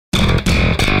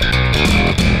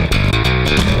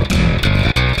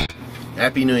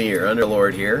Happy New Year,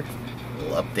 Underlord here. A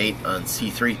little update on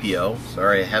C3PO.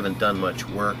 Sorry I haven't done much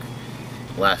work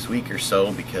last week or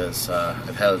so because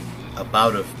I've had a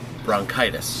bout of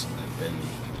bronchitis. I've been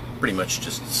pretty much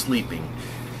just sleeping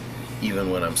even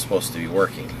when I'm supposed to be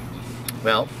working.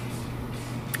 Well,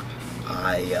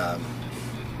 I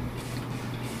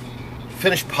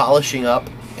finished polishing up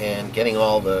and getting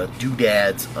all the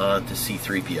doodads onto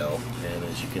C3PO, and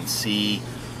as you can see,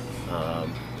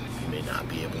 you may not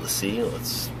be able to see.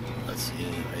 Let's see.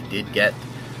 I did get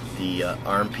the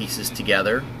arm pieces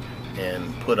together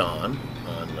and put on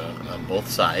both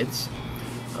sides.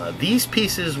 These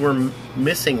pieces were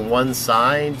missing one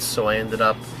side, so I ended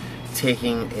up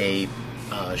taking a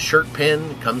shirt pin.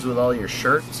 It comes with all your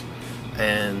shirts,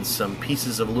 and some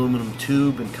pieces of aluminum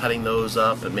tube, and cutting those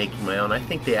up and making my own. I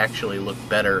think they actually look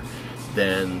better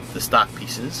than the stock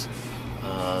pieces.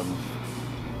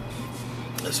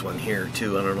 This one here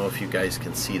too, I don't know if you guys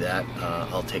can see that.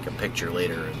 I'll take a picture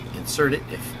later and insert it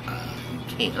if you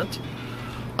can't.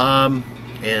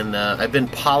 I've been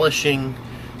polishing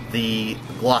the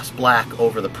gloss black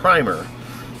over the primer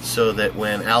so that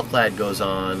when Alclad goes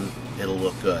on, it'll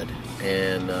look good.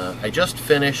 And I just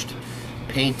finished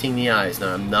painting the eyes.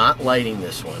 Now I'm not lighting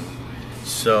this one,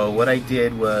 so what I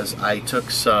did was I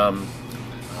took some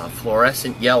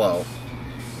fluorescent yellow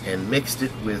and mixed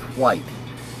it with white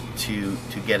to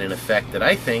get an effect that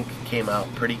I think came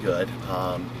out pretty good.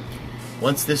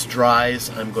 Once this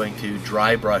dries, I'm going to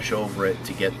dry brush over it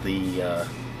to get the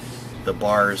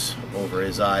bars over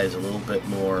his eyes a little bit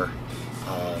more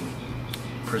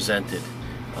presented,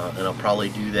 and I'll probably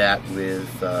do that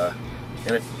with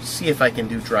and see if I can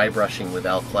do dry brushing with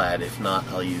Alclad. If not,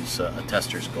 I'll use a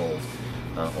Tester's Gold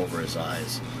over his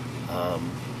eyes. I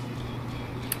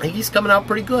think he's coming out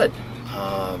pretty good.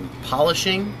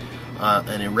 Polishing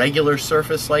an irregular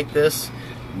surface like this,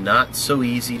 not so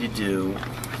easy to do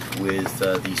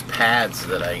with these pads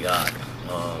that I got.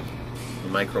 The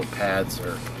micro pads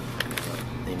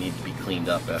they need to be cleaned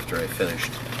up after I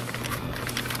finished.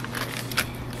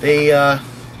 They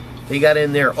got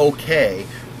in there okay.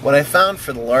 What I found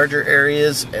for the larger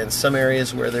areas and some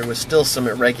areas where there was still some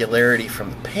irregularity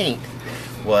from the paint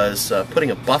was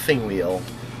putting a buffing wheel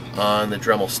on the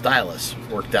Dremel stylus.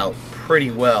 Worked out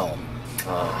pretty well.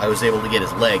 I was able to get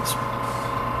his legs.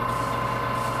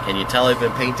 Can you tell I've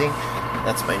been painting?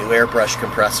 That's my new airbrush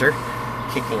compressor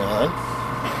kicking on.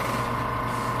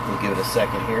 We'll give it a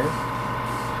second here.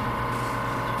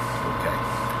 Okay.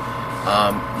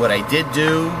 What I did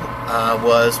do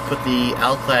was put the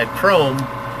Alclad Chrome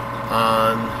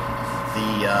on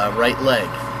the right leg.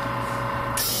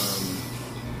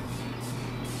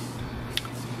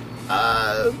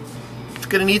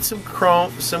 It's going to need some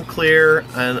chrome, some clear,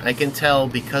 and I can tell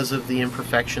because of the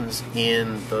imperfections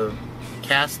in the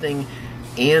casting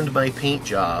and my paint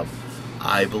job,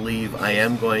 I believe I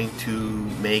am going to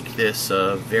make this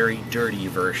a very dirty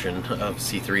version of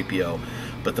C3PO.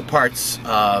 But the parts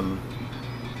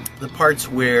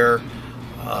where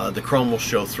the chrome will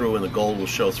show through and the gold will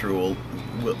show through,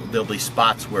 there'll be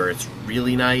spots where it's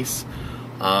really nice.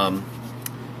 I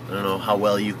don't know how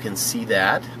well you can see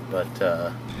that, but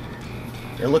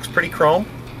it looks pretty chrome.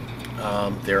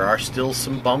 There are still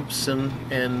some bumps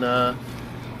and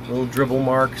little dribble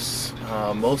marks,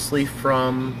 mostly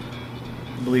from,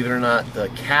 believe it or not, the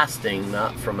casting,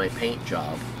 not from my paint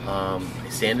job. I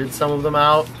sanded some of them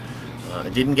out. I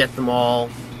didn't get them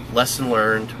all. Lesson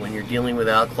learned: when you're dealing with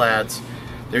Alclads,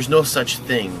 there's no such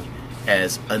thing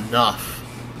as enough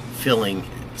filling,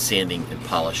 sanding, and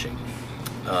polishing.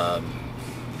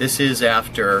 This is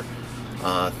after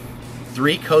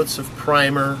 3 coats of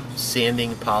primer,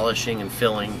 sanding, polishing, and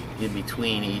filling in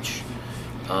between each,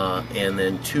 and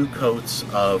then 2 coats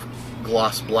of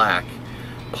gloss black,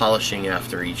 polishing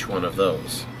after each one of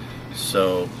those.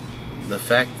 So the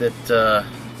fact that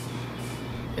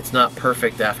it's not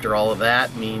perfect after all of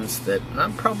that means that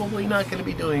I'm probably not going to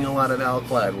be doing a lot of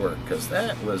Alclad work, because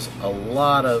that was a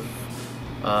lot of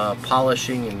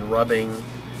polishing and rubbing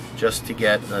just to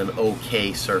get an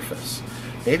okay surface.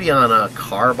 Maybe on a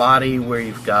car body where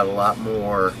you've got a lot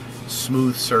more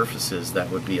smooth surfaces, that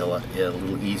would be a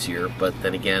little easier, but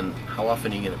then again, how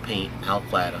often are you going to paint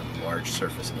Alclad on a large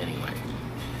surface anyway?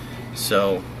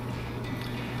 So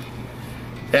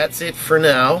that's it for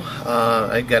now.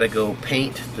 I've got to go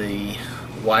paint the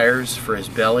wires for his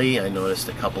belly. I noticed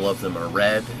a couple of them are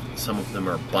red. Some of them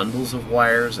are bundles of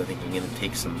wires. I think I'm going to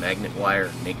take some magnet wire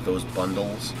and make those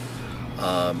bundles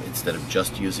instead of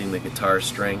just using the guitar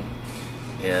string.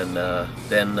 And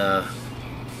then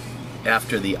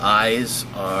after the eyes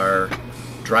are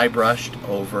dry brushed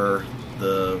over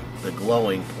the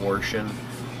glowing portion,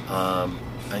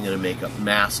 I'm going to make up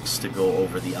masks to go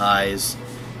over the eyes,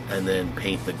 and then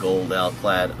paint the gold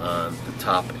alclad on the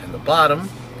top and the bottom,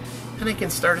 and I can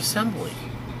start assembly.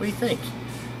 What do you think?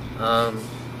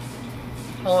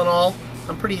 All in all,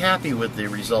 I'm pretty happy with the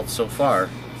results so far.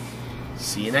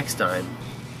 See you next time.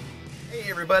 Hey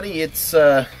everybody, it's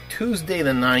Tuesday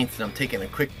the 9th, and I'm taking a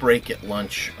quick break at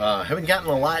lunch. I haven't gotten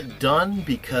a lot done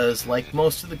because, like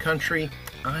most of the country,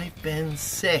 I've been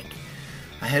sick.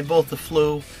 I had both the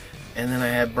flu and then I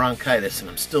had bronchitis, and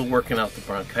I'm still working out the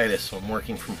bronchitis, so I'm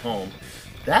working from home.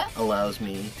 That allows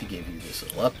me to give you this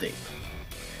little update.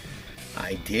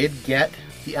 I did get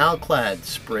the alclad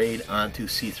sprayed onto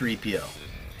C3PO.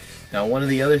 Now, one of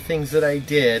the other things that I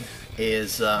did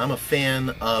is I'm a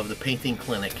fan of the painting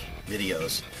clinic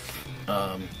videos.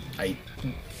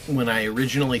 When I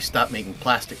originally stopped making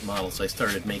plastic models, I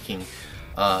started making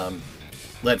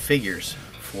lead figures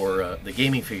for the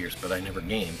gaming figures, but I never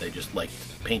gamed. I just liked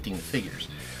painting the figures.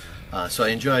 So I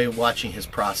enjoy watching his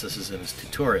processes and his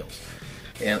tutorials.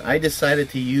 And I decided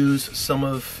to use some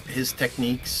of his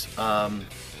techniques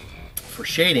for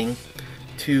shading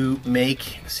to make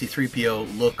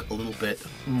C3PO look a little bit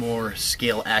more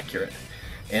scale accurate.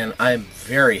 And I'm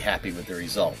very happy with the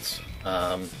results.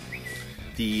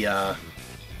 The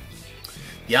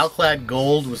alclad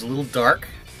gold was a little dark.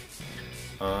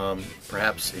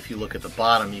 Perhaps if you look at the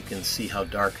bottom, you can see how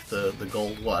dark the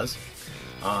gold was.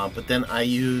 But then I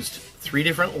used 3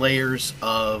 different layers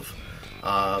of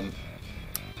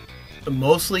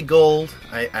mostly gold.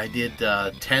 I did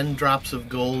 10 drops of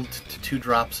gold to 2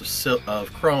 drops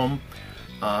of chrome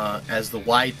as the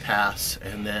wide pass,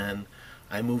 and then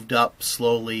I moved up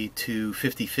slowly to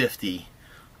 50-50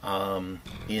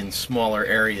 in smaller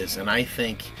areas, and I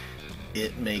think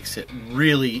it makes it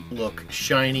really look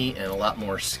shiny and a lot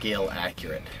more scale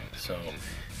accurate. So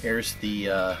here's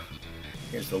the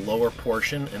lower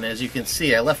portion, and as you can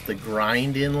see, I left the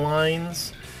grind-in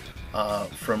lines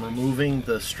from removing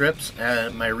the strips.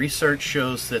 My research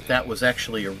shows that that was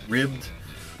actually a ribbed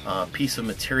piece of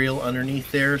material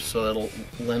underneath there, so that'll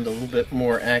lend a little bit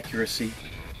more accuracy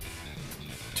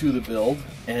to the build.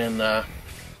 And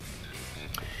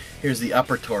here's the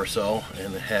upper torso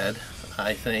and the head.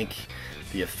 I think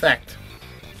the effect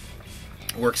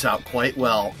works out quite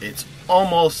well. It's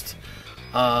almost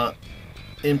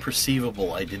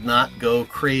imperceivable. I did not go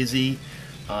crazy,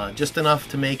 just enough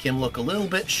to make him look a little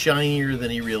bit shinier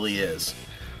than he really is.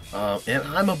 And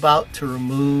I'm about to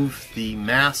remove the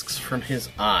masks from his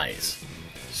eyes,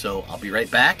 so I'll be right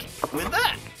back with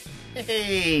that.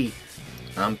 Hey,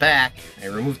 I'm back. I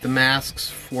removed the masks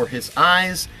for his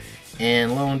eyes,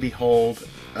 and lo and behold,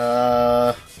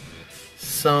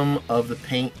 some of the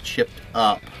paint chipped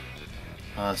up,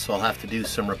 so I'll have to do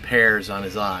some repairs on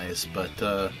his eyes, but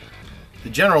the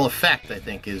general effect, I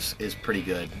think, is pretty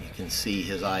good. You can see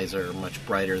his eyes are much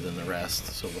brighter than the rest,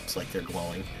 so it looks like they're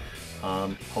glowing.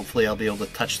 Hopefully I'll be able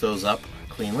to touch those up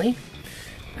cleanly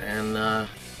and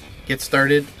get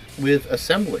started with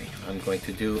assembly. I'm going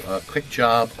to do a quick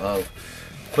job of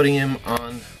putting him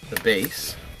on the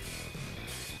base.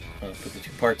 Put the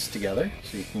 2 parts together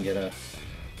so you can get a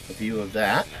view of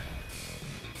that.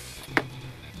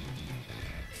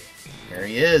 There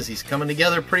he is. He's coming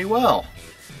together pretty well.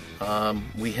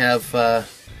 We have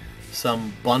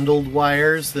some bundled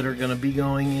wires that are going to be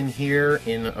going in here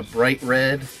in a bright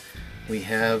red. We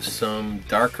have some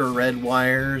darker red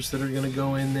wires that are going to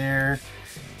go in there,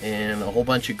 and a whole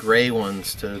bunch of gray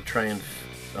ones to try and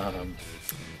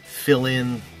fill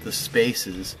in the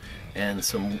spaces, and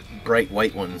some bright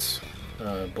white ones,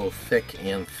 both thick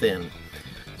and thin.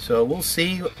 So we'll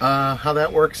see how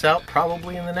that works out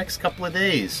probably in the next couple of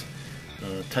days.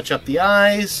 Touch up the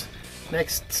eyes.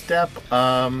 Next step,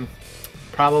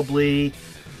 probably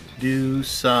do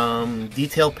some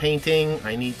detail painting.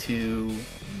 I need to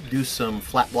do some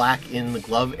flat black in the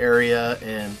glove area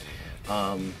and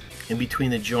in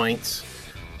between the joints.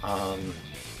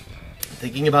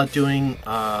 Thinking about doing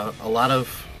a lot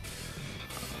of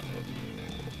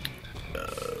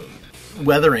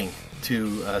weathering to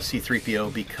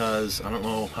C3PO, because I don't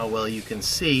know how well you can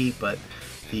see, but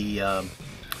the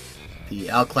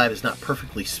alclad is not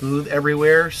perfectly smooth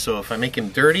everywhere, so if I make him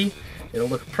dirty, it'll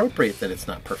look appropriate that it's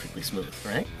not perfectly smooth,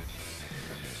 right?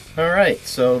 Alright,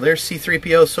 so there's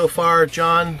C3PO so far.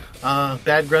 John,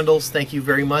 Bad Grundles, thank you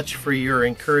very much for your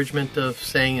encouragement of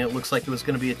saying it looks like it was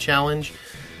going to be a challenge.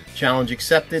 Challenge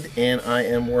accepted, and I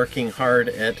am working hard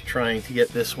at trying to get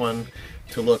this one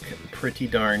to look pretty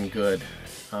darn good.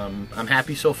 I'm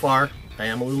happy so far. I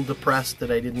am a little depressed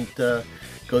that I didn't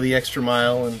go the extra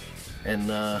mile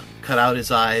and cut out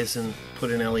his eyes and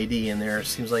put an LED in there.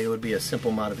 Seems like it would be a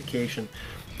simple modification.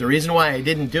 The reason why I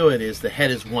didn't do it is the head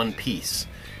is one piece,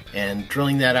 and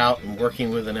drilling that out and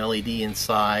working with an LED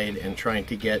inside and trying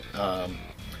to get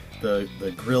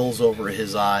the grills over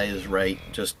his eyes right,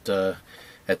 just at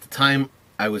the time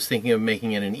I was thinking of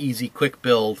making it an easy, quick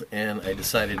build, and I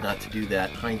decided not to do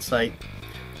that. Hindsight,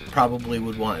 probably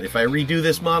would want it. If I redo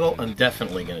this model, I'm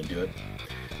definitely going to do it,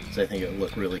 because I think it would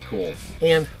look really cool.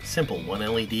 And simple, one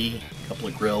LED, a couple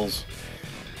of grills,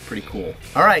 pretty cool.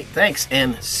 Alright, thanks,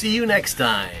 and see you next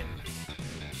time.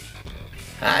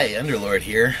 Hi, Underlord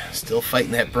here. Still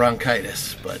fighting that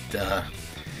bronchitis, but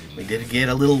we did get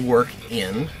a little work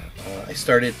in. I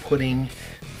started putting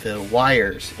the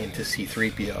wires into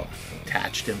C3PO,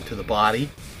 attached him to the body,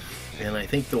 and I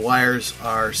think the wires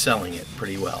are selling it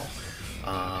pretty well.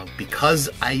 Because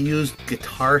I used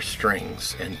guitar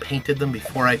strings and painted them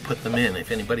before I put them in,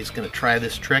 if anybody's going to try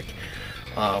this trick,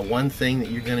 one thing that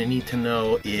you're going to need to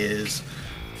know is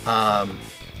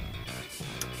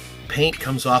paint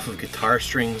comes off of guitar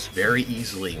strings very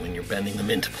easily when you're bending them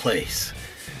into place.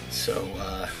 So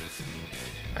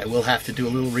I will have to do a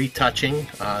little retouching.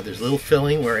 There's a little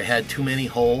filling where I had too many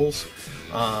holes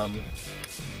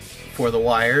for the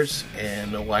wires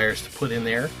and the wires to put in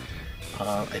there.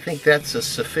 I think that's a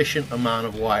sufficient amount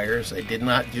of wires. I did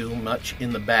not do much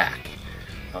in the back.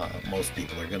 Most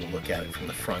people are going to look at it from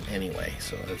the front anyway,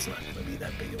 so it's not going to be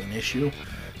that big of an issue.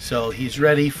 So he's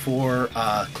ready for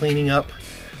cleaning up,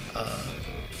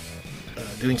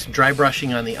 doing some dry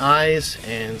brushing on the eyes,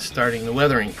 and starting the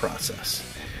weathering process.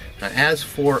 Now, as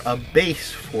for a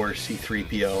base for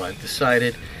C3PO, I've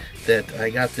decided that I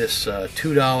got this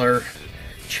 $2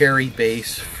 cherry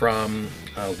base from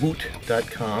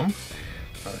woot.com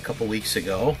a couple weeks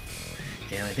ago,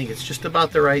 and I think it's just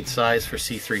about the right size for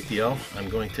C3PO. I'm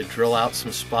going to drill out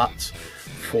some spots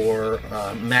for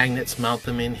magnets, mount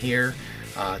them in here,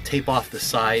 tape off the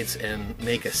sides, and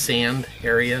make a sand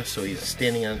area so he's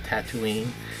standing on Tatooine.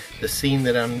 The scene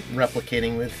that I'm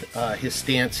replicating with his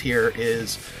stance here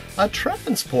is a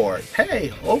transport.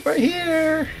 Hey, over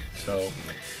here! So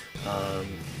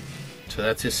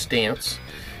that's his stance,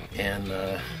 and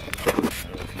I don't know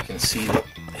if you can see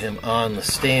him on the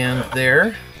stand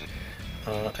there.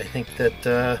 I think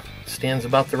that stands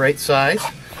about the right size.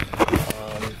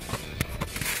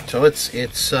 So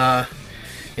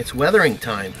it's weathering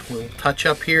time. We'll touch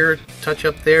up here, touch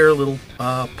up there, a little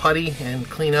putty, and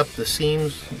clean up the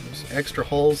seams, extra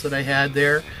holes that I had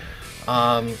there,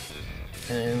 and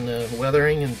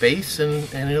weathering and base,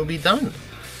 and it'll be done.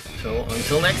 So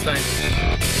until next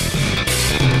time.